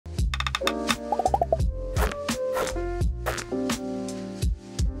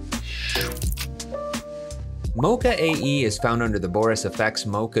Mocha AE is found under the Adobe Effects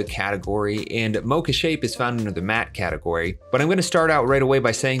Mocha category, and Mocha Shape is found under the Matte category. But I'm going to start out right away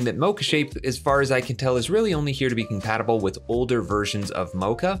by saying that Mocha Shape, as far as I can tell, is really only here to be compatible with older versions of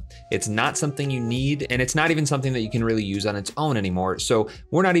Mocha. It's not something you need, and it's not even something that you can really use on its own anymore, so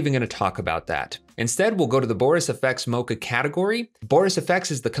we're not even going to talk about that. Instead, we'll go to the Adobe Effects Mocha category. Adobe Effects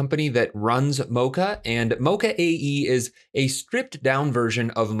is the company that runs Mocha, and Mocha AE is a stripped down version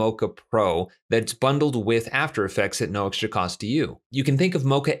of Mocha Pro that's bundled with After Effects at no extra cost to you. You can think of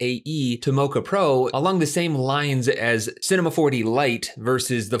Mocha AE to Mocha Pro along the same lines as Cinema 4D Lite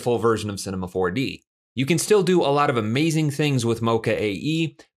versus the full version of Cinema 4D. You can still do a lot of amazing things with Mocha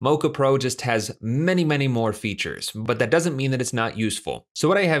AE. Mocha Pro just has many more features, but that doesn't mean that it's not useful. So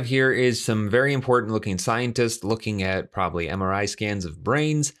what I have here is some very important looking scientists looking at probably MRI scans of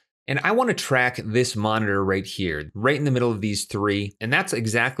brains. And I want to track this monitor right here, right in the middle of these three. And that's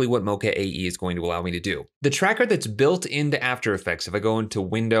exactly what Mocha AE is going to allow me to do. The tracker that's built into After Effects, if I go into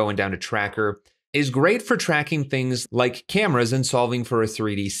Window and down to Tracker, is great for tracking things like cameras and solving for a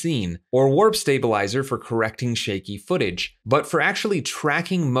 3D scene, or Warp Stabilizer for correcting shaky footage. But for actually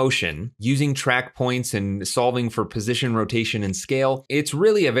tracking motion, using track points and solving for position, rotation, and scale, it's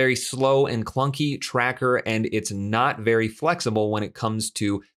really a very slow and clunky tracker, and it's not very flexible when it comes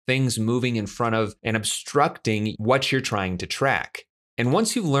to things moving in front of and obstructing what you're trying to track. And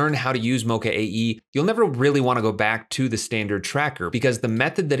once you've learned how to use Mocha AE, you'll never really want to go back to the standard tracker because the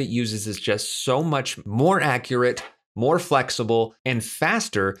method that it uses is just so much more accurate, more flexible, and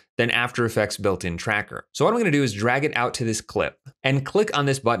faster than After Effects built-in tracker. So what I'm going to do is drag it out to this clip and click on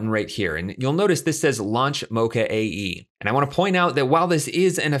this button right here. And you'll notice this says Launch Mocha AE. And I want to point out that while this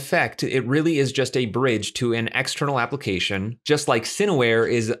is an effect, it really is just a bridge to an external application, just like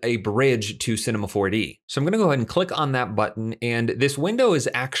Cineware is a bridge to Cinema 4D. So I'm going to go ahead and click on that button, and this window is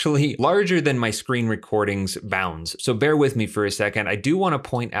actually larger than my screen recording's bounds. So bear with me for a second. I do want to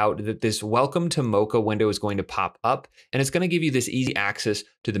point out that this Welcome to Mocha window is going to pop up, and it's going to give you this easy access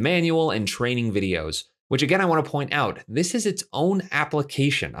to the manual and training videos. Which again, I want to point out, this is its own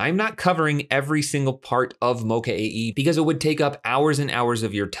application. I'm not covering every single part of Mocha AE because it would take up hours and hours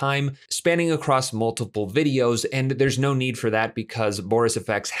of your time spanning across multiple videos, and there's no need for that because Adobe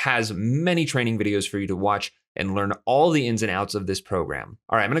Effects has many training videos for you to watch and learn all the ins and outs of this program.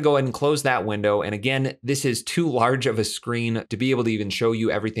 All right, I'm gonna go ahead and close that window. And again, this is too large of a screen to be able to even show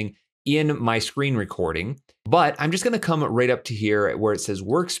you everything in my screen recording, but I'm just gonna come right up to here where it says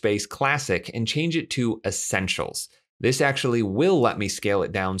Workspace Classic and change it to Essentials. This actually will let me scale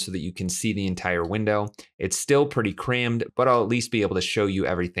it down so that you can see the entire window. It's still pretty crammed, but I'll at least be able to show you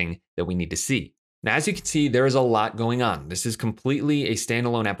everything that we need to see. Now, as you can see, there is a lot going on. This is completely a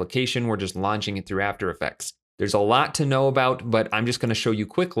standalone application. We're just launching it through After Effects. There's a lot to know about, but I'm just gonna show you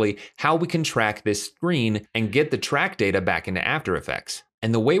quickly how we can track this screen and get the track data back into After Effects.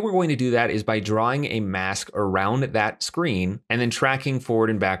 And the way we're going to do that is by drawing a mask around that screen and then tracking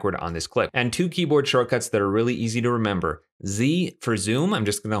forward and backward on this clip. And two keyboard shortcuts that are really easy to remember. Z for zoom, I'm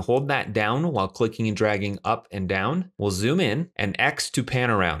just gonna hold that down while clicking and dragging up and down. We'll zoom in, and X to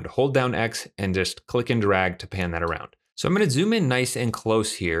pan around. Hold down X and just click and drag to pan that around. So I'm gonna zoom in nice and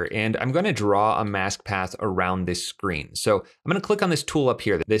close here, and I'm gonna draw a mask path around this screen. So I'm gonna click on this tool up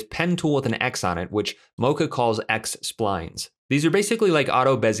here, this pen tool with an X on it, which Mocha calls X splines. These are basically like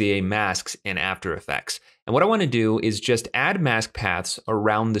auto Bezier masks in After Effects. And what I wanna do is just add mask paths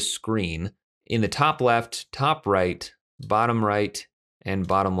around the screen in the top left, top right, and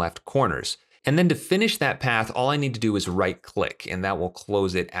bottom left corners. And then to finish that path, all I need to do is right click, and that will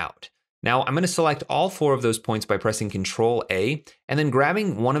close it out. Now I'm gonna select all four of those points by pressing Control A, and then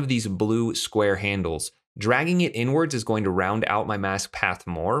grabbing one of these blue square handles. Dragging it inwards is going to round out my mask path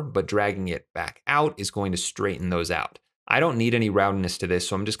more, but dragging it back out is going to straighten those out. I don't need any roundness to this,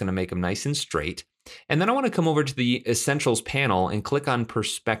 so I'm just gonna make them nice and straight. And then I wanna come over to the Essentials panel and click on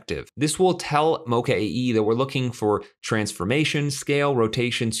Perspective. This will tell Mocha AE that we're looking for transformation, scale,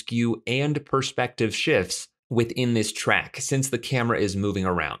 rotation, skew, and perspective shifts within this track since the camera is moving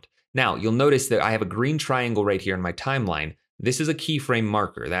around. Now, you'll notice that I have a green triangle right here in my timeline. This is a keyframe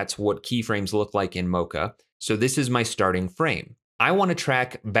marker. That's what keyframes look like in Mocha. So this is my starting frame. I want to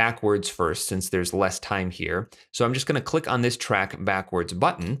track backwards first since there's less time here. So I'm just going to click on this track backwards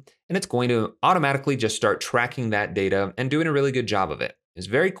button, and it's going to automatically just start tracking that data and doing a really good job of it. It's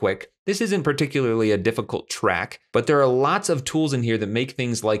very quick. This isn't particularly a difficult track, but there are lots of tools in here that make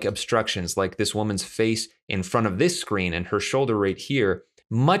things like obstructions, like this woman's face in front of this screen and her shoulder right here,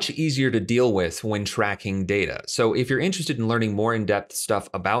 much easier to deal with when tracking data. So if you're interested in learning more in-depth stuff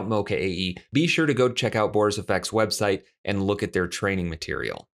about Mocha AE, be sure to go check out Adobe Effects' website and look at their training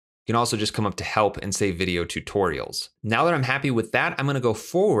material. You can also just come up to help and say video tutorials. Now that I'm happy with that, I'm gonna go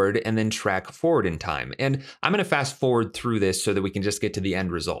forward and then track forward in time. And I'm gonna fast forward through this so that we can just get to the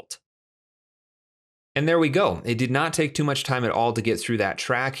end result. And there we go. It did not take too much time at all to get through that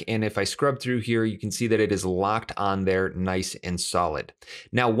track. And if I scrub through here, you can see that it is locked on there nice and solid.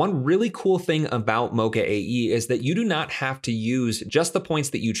 Now, one really cool thing about Mocha AE is that you do not have to use just the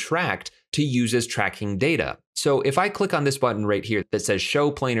points that you tracked to use as tracking data. So if I click on this button right here that says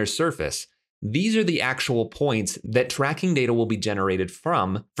show planar surface, these are the actual points that tracking data will be generated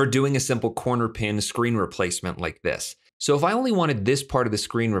from for doing a simple corner pin screen replacement like this. So if I only wanted this part of the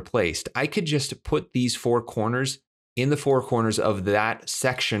screen replaced, I could just put these four corners in the four corners of that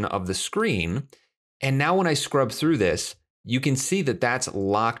section of the screen. And now when I scrub through this, you can see that that's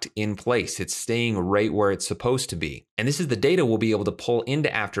locked in place. It's staying right where it's supposed to be. And this is the data we'll be able to pull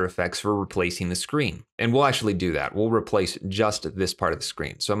into After Effects for replacing the screen. And we'll actually do that. We'll replace just this part of the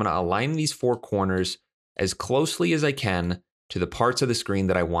screen. So I'm gonna align these four corners as closely as I can to the parts of the screen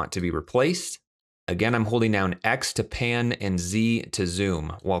that I want to be replaced. Again, I'm holding down X to pan and Z to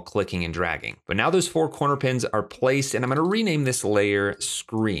zoom while clicking and dragging. But now those four corner pins are placed, and I'm gonna rename this layer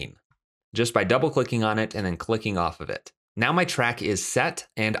Screen just by double clicking on it and then clicking off of it. Now my track is set,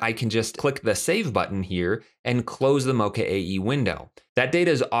 and I can just click the Save button here and close the Mocha AE window. That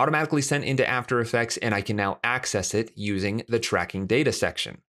data is automatically sent into After Effects, and I can now access it using the Tracking Data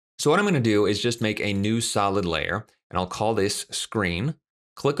section. So what I'm gonna do is just make a new solid layer, and I'll call this Screen,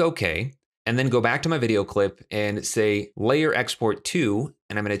 click OK, and then go back to my video clip and say Layer Export To,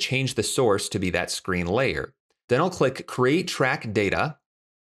 and I'm gonna change the source to be that screen layer. Then I'll click Create Track Data.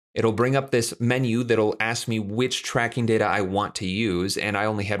 It'll bring up this menu that'll ask me which tracking data I want to use, and I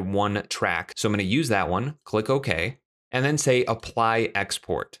only had one track. So I'm gonna use that one, click OK, and then say Apply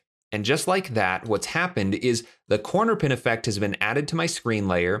Export. And just like that, what's happened is the corner pin effect has been added to my screen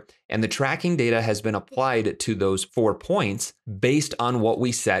layer, and the tracking data has been applied to those 4 points based on what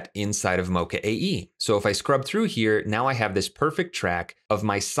we set inside of Mocha AE. So if I scrub through here, now I have this perfect track of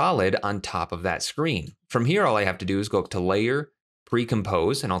my solid on top of that screen. From here, all I have to do is go up to Layer,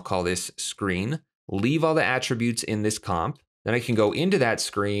 Pre-Compose, and I'll call this Screen, leave all the attributes in this comp. Then I can go into that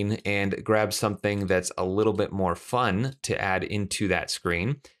screen and grab something that's a little bit more fun to add into that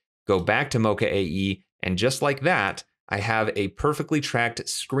screen. Go back to Mocha AE, and just like that, I have a perfectly tracked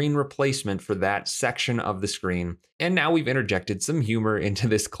screen replacement for that section of the screen. And now we've interjected some humor into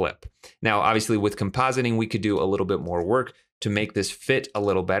this clip. Now, obviously with compositing, we could do a little bit more work to make this fit a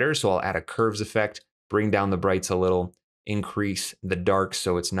little better. So I'll add a curves effect, bring down the brights a little, increase the dark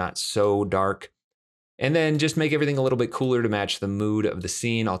so it's not so dark. And then just make everything a little bit cooler to match the mood of the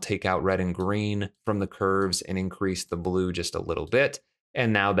scene. I'll take out red and green from the curves and increase the blue just a little bit.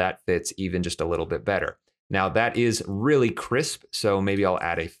 And now that fits even just a little bit better. Now that is really crisp, so maybe I'll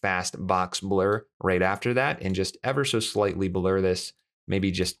add a fast box blur right after that and just ever so slightly blur this,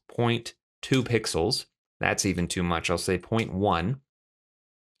 maybe just 0.2 pixels. That's even too much, I'll say 0.1.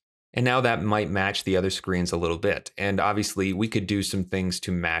 And now that might match the other screens a little bit. And obviously we could do some things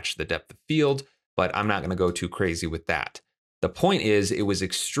to match the depth of field, but I'm not gonna go too crazy with that. The point is, it was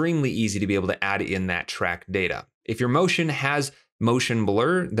extremely easy to be able to add in that track data. If your motion has motion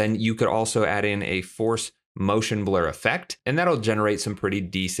blur, then you could also add in a force motion blur effect, and that'll generate some pretty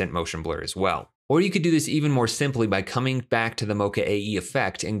decent motion blur as well. Or you could do this even more simply by coming back to the Mocha AE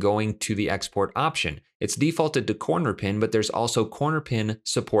effect and going to the export option. It's defaulted to corner pin, but there's also corner pin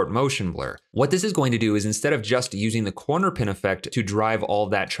support motion blur. What this is going to do is instead of just using the corner pin effect to drive all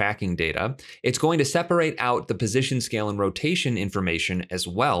that tracking data, it's going to separate out the position, scale, and rotation information as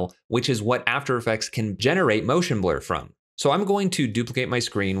well, which is what After Effects can generate motion blur from. So I'm going to duplicate my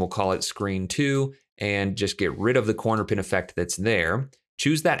screen, we'll call it Screen 2, and just get rid of the corner pin effect that's there.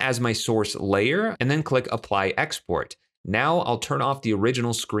 Choose that as my source layer, and then click Apply Export. Now I'll turn off the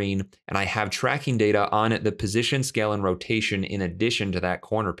original screen, and I have tracking data on the position, scale, and rotation in addition to that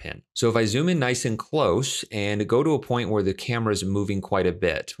corner pin. So if I zoom in nice and close and go to a point where the camera is moving quite a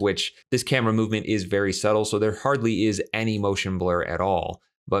bit, which this camera movement is very subtle, so there hardly is any motion blur at all,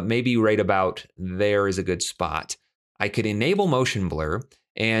 but maybe right about there is a good spot. I could enable motion blur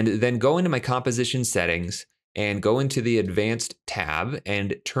and then go into my composition settings and go into the advanced tab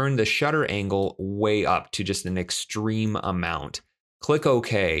and turn the shutter angle way up to just an extreme amount. Click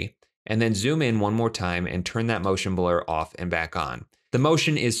OK, and then zoom in one more time and turn that motion blur off and back on. The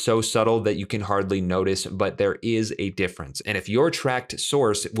motion is so subtle that you can hardly notice, but there is a difference. And if your tracked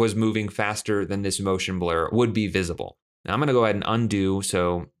source was moving faster than this motion blur, it would be visible. Now I'm gonna go ahead and undo,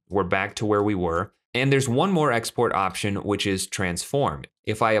 so we're back to where we were. And there's one more export option, which is transform.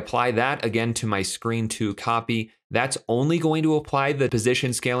 If I apply that again to my screen to copy, that's only going to apply the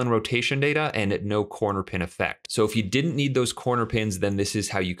position, scale, and rotation data and no corner pin effect. So if you didn't need those corner pins, then this is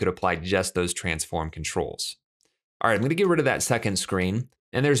how you could apply just those transform controls. All right, I'm gonna get rid of that second screen.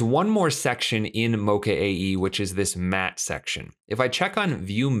 And there's one more section in Mocha AE, which is this matte section. If I check on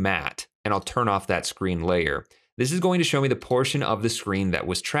view matte, and I'll turn off that screen layer, this is going to show me the portion of the screen that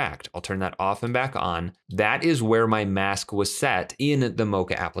was tracked. I'll turn that off and back on. That is where my mask was set in the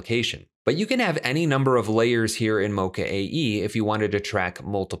Mocha application. But you can have any number of layers here in Mocha AE if you wanted to track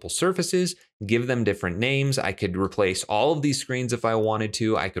multiple surfaces, give them different names. I could replace all of these screens if I wanted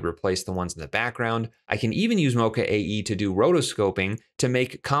to. I could replace the ones in the background. I can even use Mocha AE to do rotoscoping to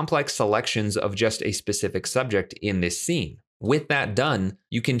make complex selections of just a specific subject in this scene. With that done,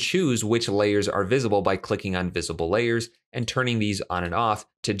 you can choose which layers are visible by clicking on visible layers and turning these on and off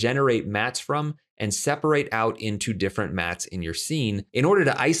to generate mattes from and separate out into different mattes in your scene in order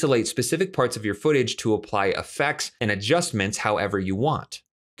to isolate specific parts of your footage to apply effects and adjustments however you want.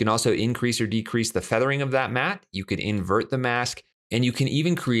 You can also increase or decrease the feathering of that matte. You could invert the mask, and you can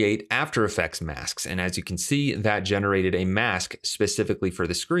even create After Effects masks. And as you can see, that generated a mask specifically for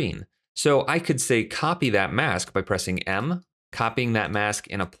the screen. So I could say copy that mask by pressing M, copying that mask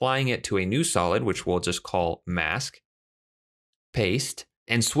and applying it to a new solid, which we'll just call mask, paste,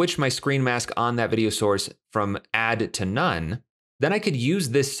 and switch my screen mask on that video source from add to none. Then I could use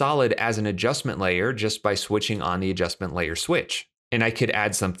this solid as an adjustment layer just by switching on the adjustment layer switch. And I could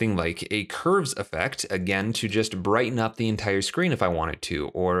add something like a curves effect, again, to just brighten up the entire screen if I wanted to,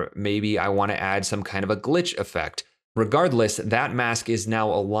 or maybe I want to add some kind of a glitch effect. Regardless, that mask is now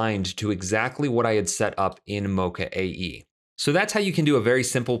aligned to exactly what I had set up in Mocha AE. So that's how you can do a very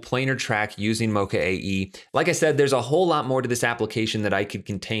simple planar track using Mocha AE. Like I said, there's a whole lot more to this application that I could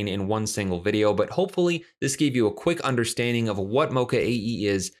contain in one single video, but hopefully this gave you a quick understanding of what Mocha AE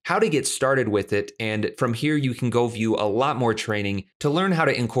is, how to get started with it, and from here you can go view a lot more training to learn how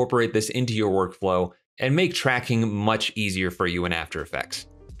to incorporate this into your workflow and make tracking much easier for you in After Effects.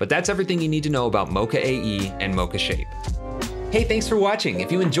 But that's everything you need to know about Mocha AE and Mocha Shape. Hey, thanks for watching. If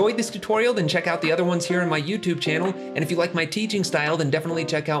you enjoyed this tutorial, then check out the other ones here on my YouTube channel. And if you like my teaching style, then definitely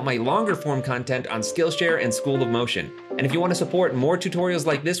check out my longer form content on Skillshare and School of Motion. And if you want to support more tutorials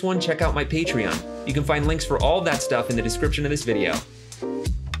like this one, check out my Patreon. You can find links for all of that stuff in the description of this video.